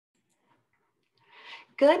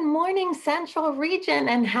Good morning, Central Region,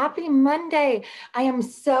 and happy Monday. I am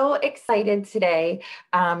so excited today.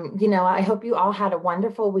 I hope you all had a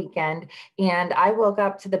wonderful weekend, and I woke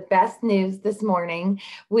up to the best news this morning.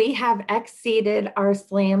 We have exceeded our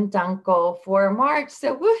slam dunk goal for March.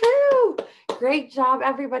 So, woohoo! Great job,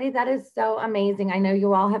 everybody. That is so amazing. I know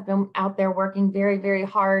you all have been out there working very, very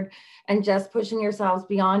hard and just pushing yourselves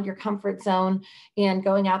beyond your comfort zone and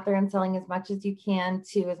going out there and selling as much as you can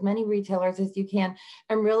to as many retailers as you can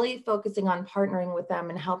and really focusing on partnering with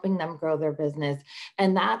them and helping them grow their business.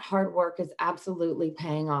 And that hard work is absolutely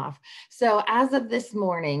paying off. So as of this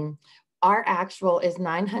morning, our actual is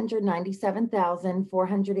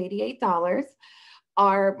 $997,488.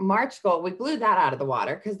 Our March goal, we blew that out of the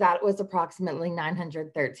water because that was approximately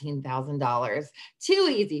 $913,000. Too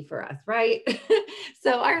easy for us, right?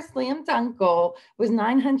 So our slam dunk goal was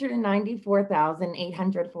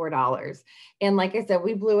 $994,804. And like I said,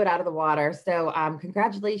 we blew it out of the water. So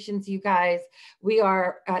congratulations, you guys. We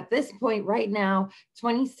are at this point right now,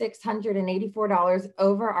 $2,684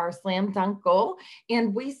 over our slam dunk goal.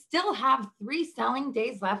 And we still have 3 selling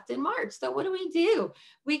days left in March. So what do?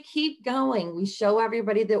 We keep going. We show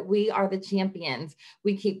everybody that we are the champions.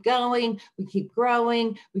 We keep going, we keep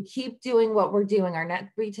growing, we keep doing what we're doing. Our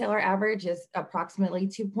net retailer average is approximately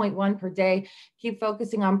 2.1 per day. Keep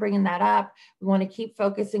focusing on bringing that up. We want to keep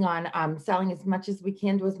focusing on selling as much as we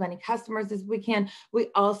can to as many customers as we can. We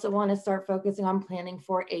also want to start focusing on planning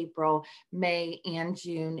for April, May, and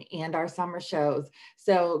June, and our summer shows.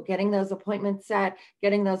 So getting those appointments set,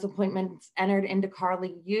 getting those appointments entered into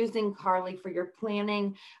Carly, using Carly for your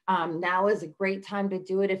planning. Now is a great time to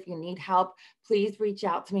do it. If you need help, please reach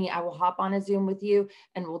out to me. I will hop on a Zoom with you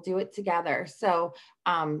and we'll do it together. So,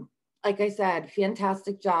 like I said,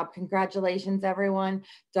 fantastic job. Congratulations, everyone.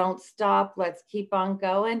 Don't stop. Let's keep on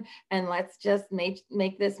going. And let's just make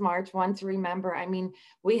this March one to remember. I mean,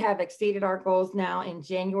 we have exceeded our goals now in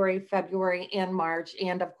January, February, and March,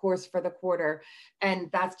 and of course for the quarter. And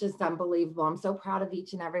that's just unbelievable. I'm so proud of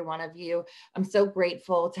each and every one of you. I'm so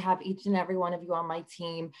grateful to have each and every one of you on my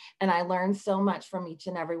team. And I learn so much from each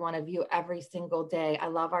and every one of you every single day. I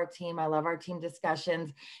love our team. I love our team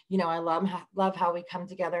discussions. You know, I love how we come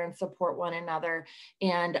together and support one another.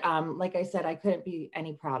 And like I said, I couldn't be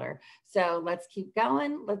any prouder. So let's keep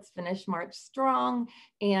going. Let's finish March strong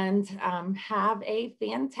and have a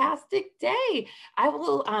fantastic day. I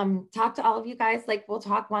will talk to all of you guys, like we'll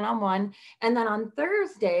talk one-on-one. And then on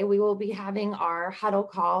Thursday, we will be having our huddle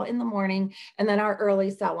call in the morning and then our early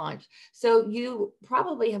cell launch. So you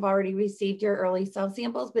probably have already received your early cell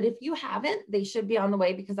samples, but if you haven't, they should be on the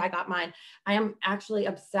way because I got mine. I am actually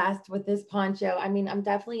obsessed with this poncho. I mean, I'm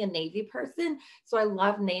definitely a navy person, so I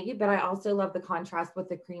love navy, but I also love the contrast with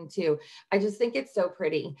the cream too. I just think it's so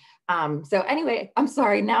pretty. So anyway, I'm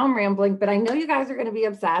sorry, now I'm rambling, but I know you guys are going to be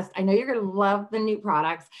obsessed. I know you're going to love the new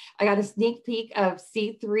products. I got a sneak peek of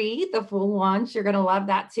C3, the full launch. You're going to love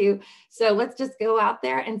that too. So let's just go out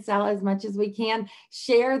there and sell as much as we can.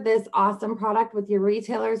 Share this awesome product with your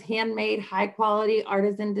retailers, handmade, high quality,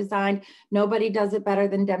 artisan designed. Nobody does it better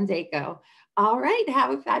than Demdeco. All right,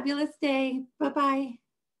 have a fabulous day. Bye-bye.